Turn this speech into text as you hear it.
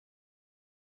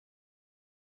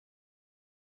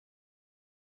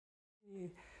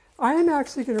I am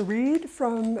actually going to read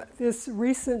from this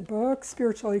recent book,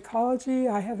 Spiritual Ecology.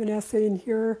 I have an essay in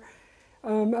here.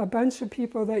 A bunch of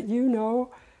people that you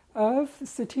know of,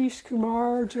 Satish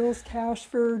Kumar, Jules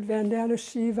Cashford, Vandana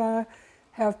Shiva,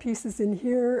 have pieces in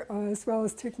here, as well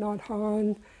as Thich Nhat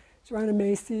Hanh, Joanna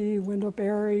Macy, Wendell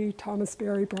Berry, Thomas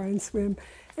Berry, Brian Swim,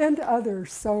 and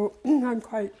others. So I'm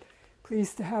quite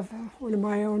pleased to have one of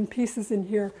my own pieces in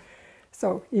here.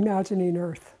 So, Imagining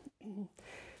Earth.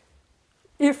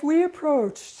 If we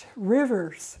approached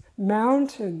rivers,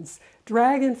 mountains,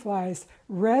 dragonflies,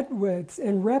 redwoods,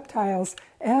 and reptiles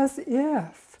as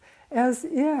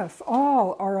if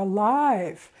all are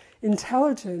alive,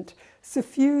 intelligent,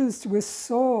 suffused with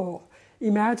soul,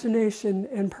 imagination,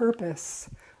 and purpose,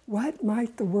 what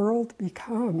might the world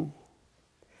become?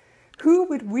 Who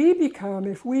would we become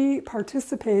if we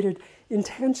participated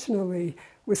intentionally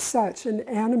with such an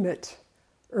animate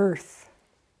earth?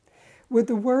 Would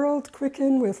the world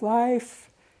quicken with life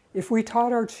if we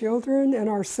taught our children and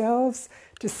ourselves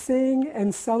to sing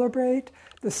and celebrate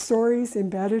the stories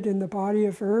embedded in the body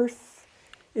of earth,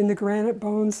 in the granite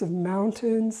bones of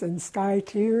mountains and sky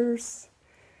tears?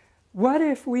 What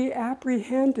if we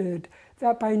apprehended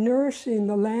that by nourishing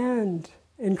the land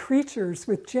and creatures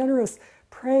with generous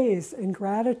praise and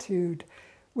gratitude,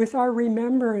 with our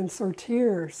remembrance or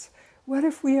tears, what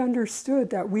if we understood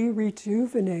that we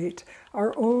rejuvenate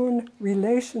our own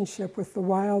relationship with the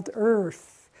wild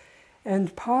earth,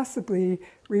 and possibly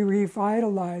we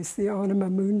revitalize the anima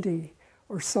mundi,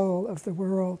 or soul of the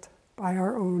world, by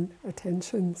our own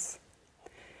attentions?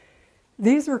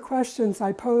 These are questions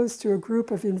I posed to a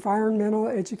group of environmental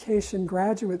education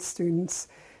graduate students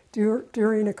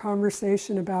during a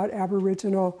conversation about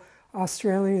Aboriginal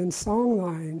Australian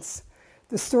songlines,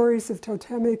 the stories of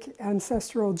totemic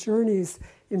ancestral journeys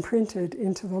imprinted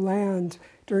into the land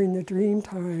during the dream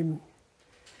time.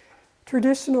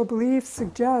 Traditional belief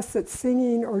suggests that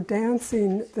singing or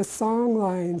dancing the song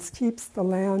lines keeps the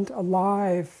land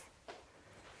alive.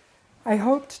 I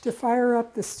hoped to fire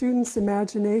up the students'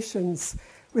 imaginations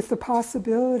with the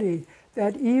possibility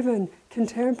that even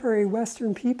contemporary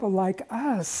Western people like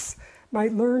us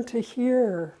might learn to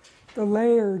hear the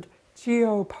layered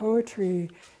geopoetry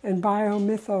and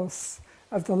biomythos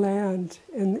of the land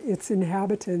and its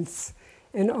inhabitants,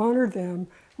 and honor them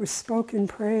with spoken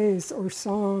praise or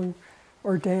song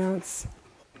or dance,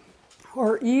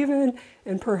 or even,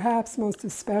 and perhaps most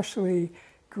especially,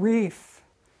 grief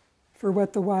for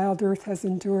what the wild earth has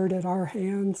endured at our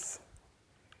hands.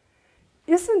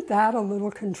 Isn't that a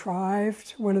little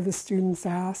contrived? One of the students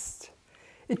asked.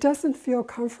 It doesn't feel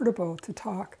comfortable to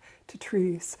talk to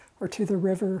trees or to the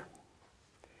river.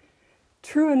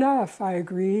 True enough, I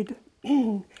agreed.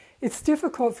 It's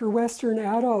difficult for Western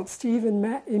adults to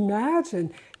even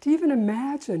imagine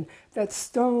that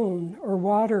stone or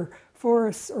water,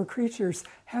 forests or creatures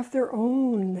have their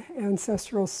own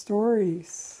ancestral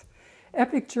stories,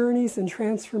 epic journeys and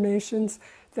transformations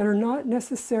that are not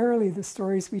necessarily the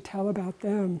stories we tell about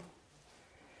them.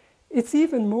 It's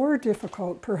even more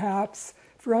difficult, perhaps,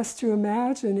 for us to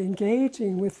imagine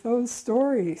engaging with those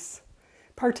stories,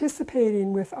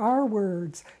 participating with our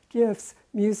words, gifts,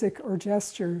 music, or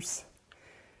gestures.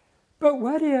 But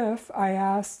what if, I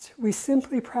asked, we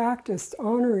simply practiced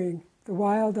honoring the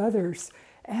wild others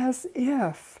as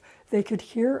if they could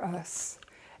hear us,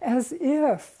 as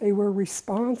if they were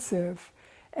responsive,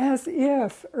 as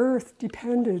if Earth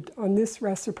depended on this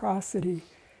reciprocity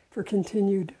for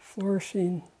continued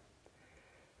flourishing?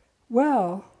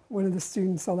 Well, one of the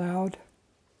students allowed,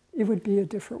 it would be a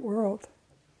different world.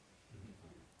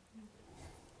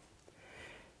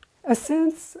 A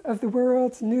sense of the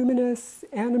world's numinous,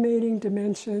 animating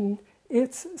dimension,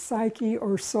 its psyche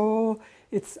or soul,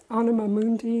 its anima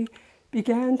mundi,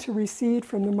 began to recede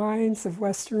from the minds of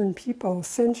Western people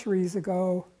centuries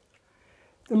ago.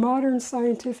 The modern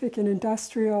scientific and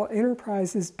industrial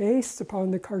enterprise is based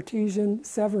upon the Cartesian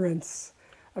severance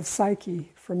of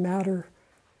psyche from matter,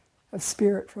 of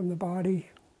spirit from the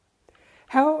body.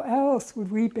 How else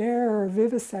would we bear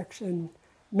vivisection,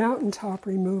 mountaintop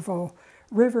removal,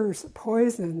 rivers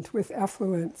poisoned with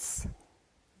effluents?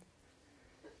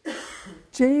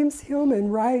 James Hillman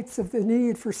writes of the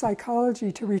need for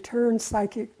psychology to return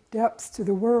psychic depths to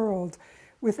the world,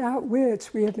 without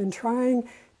which we have been trying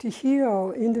to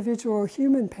heal individual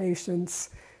human patients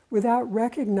without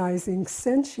recognizing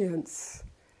sentience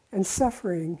and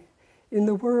suffering in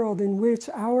the world in which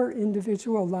our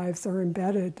individual lives are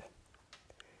embedded.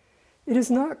 It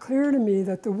is not clear to me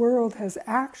that the world has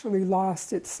actually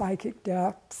lost its psychic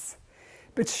depths,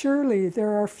 but surely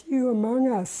there are few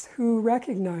among us who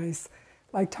recognize,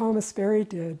 like Thomas Berry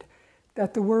did,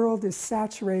 that the world is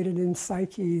saturated in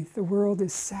psyche. The world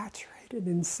is saturated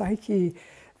in psyche.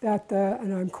 That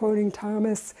and I'm quoting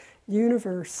Thomas,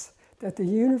 universe, that the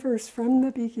universe from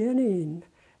the beginning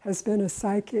has been a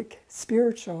psychic,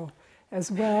 spiritual,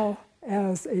 as well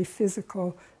as a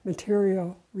physical,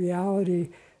 material reality.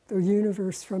 The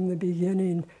universe from the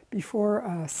beginning, before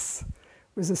us,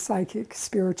 was a psychic,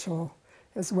 spiritual,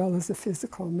 as well as a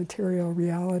physical, material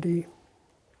reality.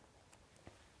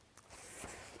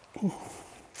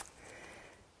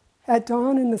 At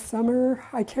dawn in the summer,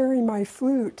 I carry my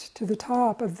flute to the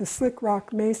top of the slick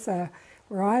rock mesa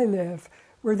where I live,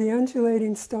 where the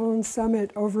undulating stone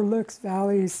summit overlooks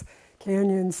valleys,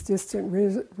 canyons, distant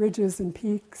ridges and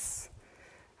peaks.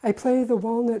 I play the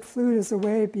walnut flute as a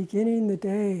way of beginning the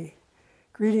day,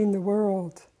 greeting the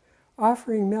world,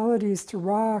 offering melodies to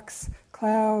rocks,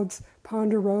 clouds,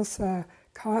 ponderosa,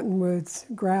 cottonwoods,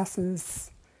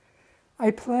 grasses.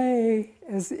 I play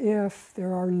as if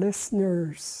there are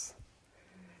listeners.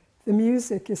 The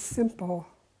music is simple,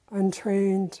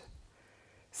 untrained.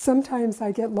 Sometimes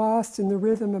I get lost in the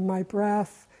rhythm of my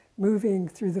breath, moving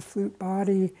through the flute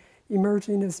body,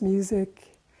 emerging as music.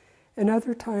 And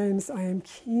other times I am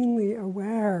keenly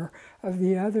aware of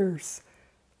the others,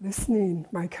 listening,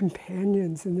 my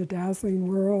companions in the dazzling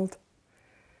world.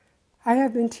 I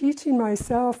have been teaching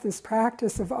myself this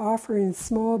practice of offering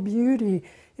small beauty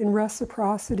in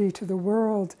reciprocity to the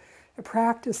world, a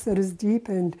practice that is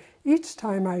deepened each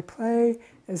time I play,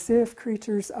 as if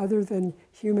creatures other than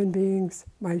human beings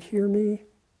might hear me.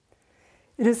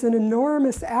 It is an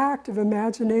enormous act of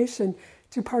imagination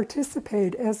to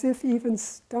participate as if even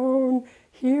stone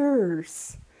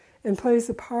hears and plays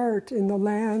a part in the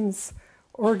land's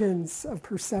organs of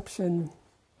perception.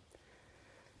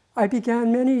 I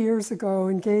began many years ago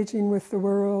engaging with the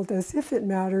world as if it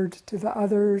mattered to the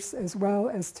others as well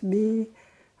as to me.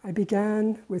 I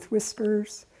began with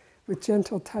whispers, with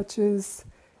gentle touches,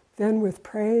 then with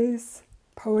praise,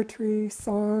 poetry,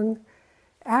 song,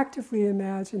 actively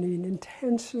imagining,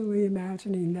 intentionally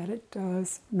imagining that it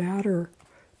does matter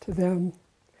to them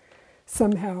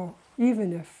somehow,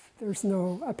 even if there's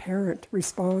no apparent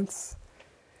response.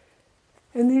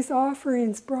 And these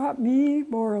offerings brought me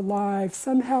more alive,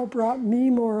 somehow brought me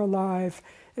more alive,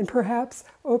 and perhaps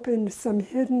opened some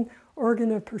hidden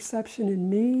organ of perception in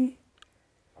me,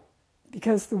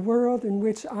 because the world in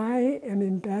which I am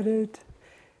embedded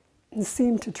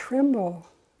seemed to tremble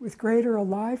with greater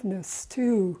aliveness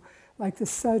too, like the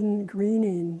sudden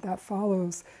greening that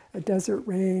follows a desert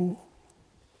rain.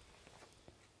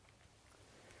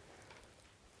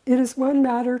 It is one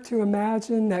matter to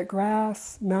imagine that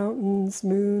grass, mountains,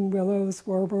 moon, willows,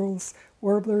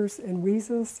 warblers, and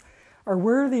weasels are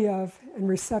worthy of and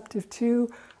receptive to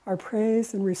our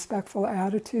praise and respectful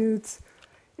attitudes.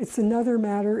 It's another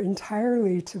matter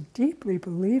entirely to deeply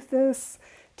believe this,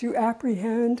 to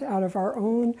apprehend out of our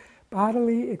own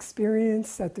bodily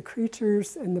experience that the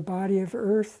creatures and the body of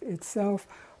Earth itself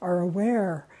are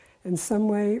aware, in some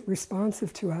way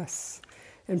responsive to us.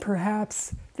 And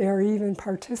perhaps they are even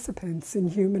participants in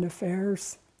human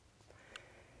affairs.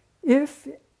 If,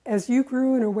 as you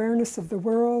grew in awareness of the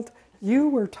world, you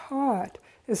were taught,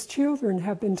 as children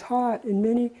have been taught in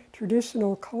many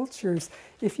traditional cultures,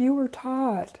 if you were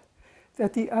taught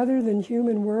that the other than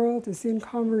human world is in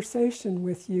conversation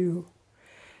with you,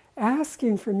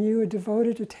 asking from you a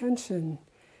devoted attention,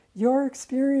 your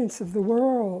experience of the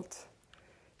world,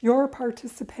 your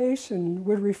participation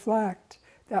would reflect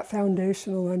that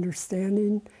foundational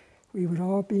understanding. We would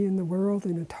all be in the world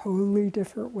in a totally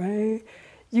different way.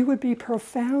 You would be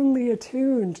profoundly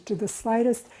attuned to the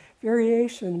slightest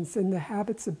variations in the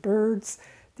habits of birds,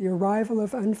 the arrival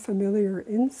of unfamiliar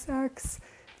insects,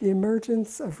 the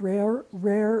emergence of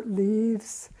rare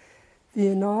leaves, the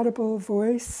inaudible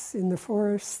voice in the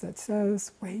forest that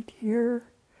says, "Wait here."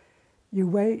 You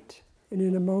wait, and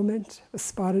in a moment, a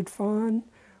spotted fawn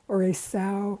or a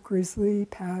sow grizzly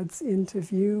pads into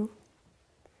view.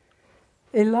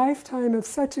 A lifetime of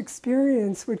such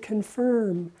experience would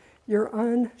confirm your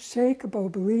unshakable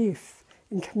belief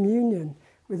in communion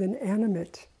with an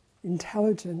animate,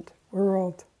 intelligent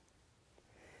world.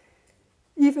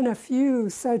 Even a few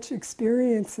such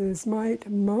experiences might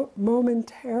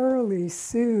momentarily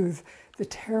soothe the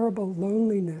terrible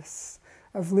loneliness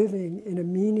of living in a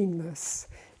meaningless,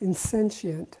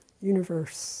 insentient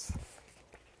universe.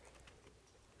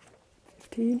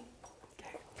 15?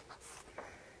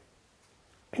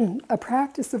 Okay. A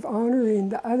practice of honoring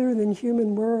the other than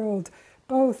human world,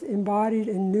 both embodied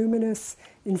and numinous,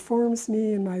 informs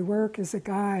me in my work as a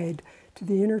guide to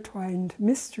the intertwined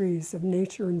mysteries of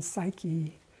nature and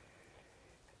psyche.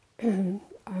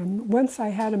 Once I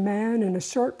had a man in a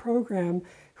short program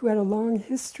who had a long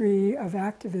history of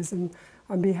activism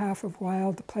on behalf of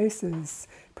wild places,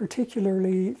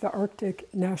 particularly the Arctic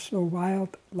National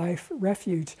Wildlife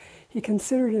Refuge. He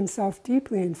considered himself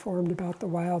deeply informed about the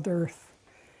wild earth.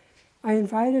 I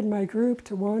invited my group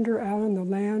to wander out on the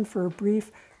land for a brief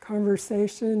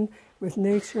conversation with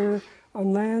nature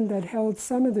on land that held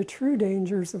some of the true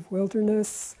dangers of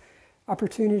wilderness,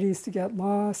 opportunities to get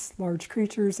lost, large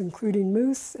creatures including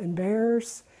moose and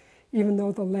bears, even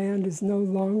though the land is no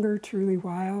longer truly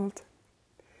wild.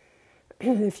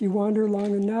 If you wander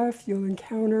long enough, you'll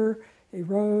encounter a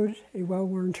road, a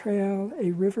well-worn trail,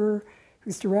 a river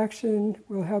whose direction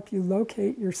will help you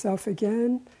locate yourself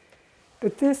again.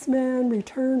 But this man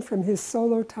returned from his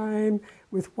solo time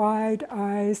with wide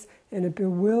eyes and a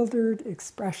bewildered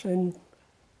expression.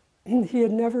 He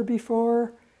had never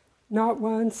before, not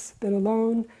once, been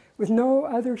alone, with no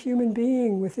other human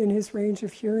being within his range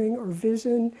of hearing or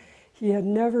vision. He had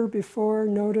never before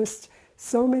noticed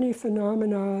so many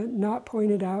phenomena not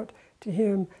pointed out to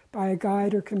him by a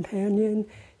guide or companion.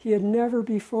 He had never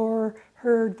before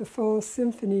heard the full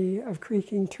symphony of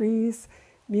creaking trees,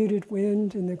 muted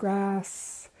wind in the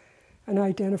grass,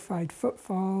 unidentified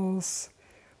footfalls.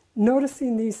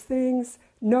 Noticing these things,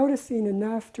 noticing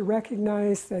enough to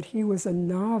recognize that he was a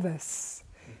novice,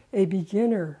 a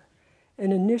beginner,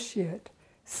 an initiate,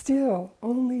 still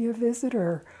only a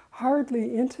visitor,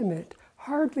 hardly intimate,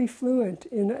 hardly fluent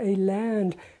in a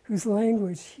land whose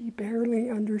language he barely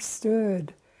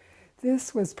understood.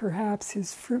 This was perhaps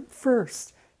his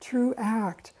first true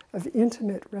act of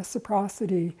intimate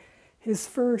reciprocity, his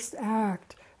first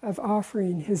act of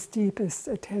offering his deepest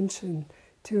attention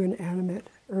to an animate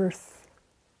earth.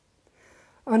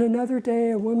 On another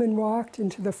day, a woman walked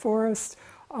into the forest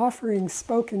offering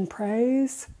spoken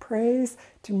praise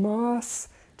to moss,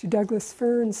 to Douglas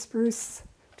fir and spruce,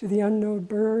 to the unknown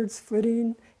birds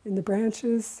flitting in the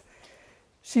branches.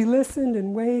 She listened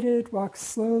and waited, walked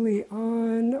slowly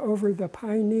on over the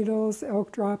pine needles,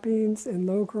 elk droppings, and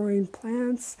low-growing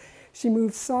plants. She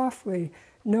moved softly,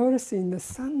 noticing the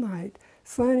sunlight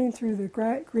slanting through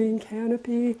the green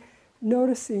canopy,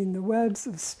 noticing the webs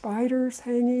of spiders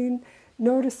hanging,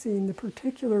 noticing the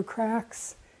particular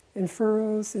cracks and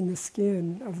furrows in the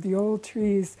skin of the old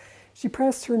trees. She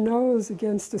pressed her nose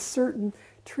against a certain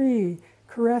tree,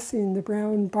 caressing the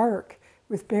brown bark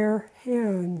with bare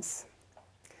hands.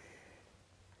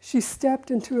 She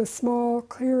stepped into a small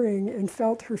clearing and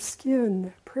felt her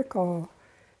skin prickle,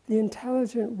 the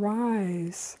intelligent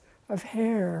rise of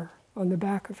hair on the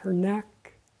back of her neck.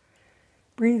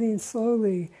 Breathing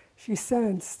slowly, she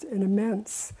sensed an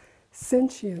immense,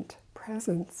 sentient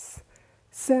presence,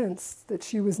 sensed that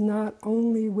she was not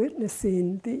only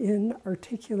witnessing the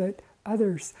inarticulate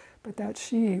others, but that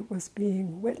she was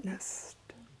being witnessed.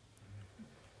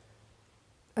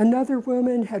 Another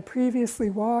woman had previously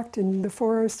walked in the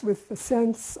forest with a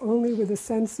sense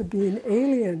of being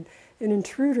alien, an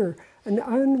intruder, an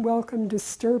unwelcome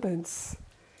disturbance.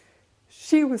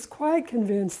 She was quite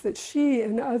convinced that she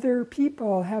and other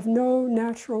people have no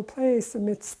natural place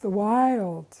amidst the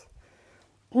wild.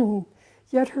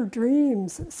 Yet her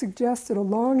dreams suggested a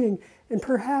longing and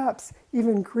perhaps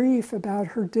even grief about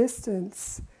her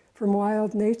distance from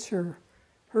wild nature,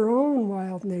 her own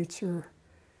wild nature,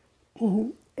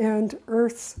 and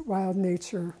Earth's wild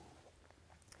nature.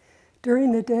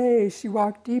 During the day, she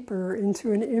walked deeper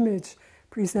into an image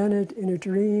presented in a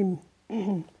dream.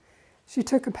 She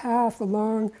took a path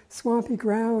along swampy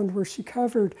ground where she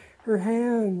covered her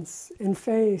hands and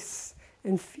face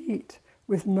and feet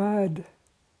with mud.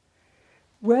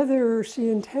 Whether she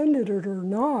intended it or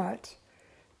not,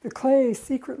 the clay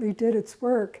secretly did its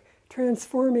work,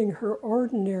 transforming her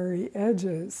ordinary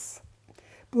edges,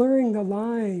 blurring the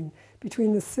line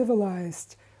between the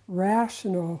civilized,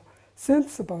 rational,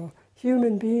 sensible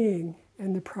human being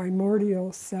and the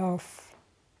primordial self.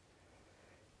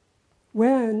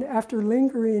 When, after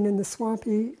lingering in the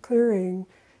swampy clearing,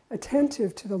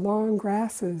 attentive to the long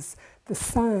grasses, the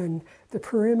sun, the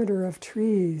perimeter of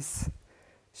trees,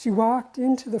 she walked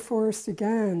into the forest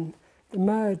again, the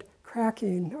mud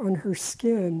cracking on her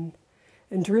skin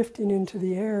and drifting into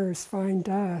the air as fine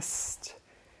dust,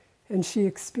 and she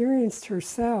experienced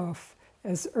herself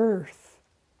as earth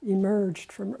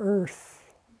emerged from earth.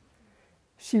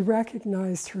 She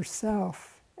recognized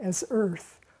herself as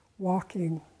earth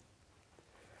walking.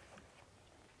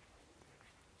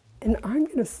 And I'm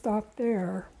going to stop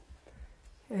there,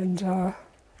 and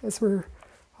as we're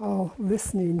all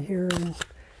listening here, and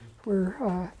we're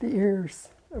the ears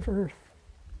of earth,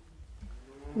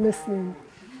 listening.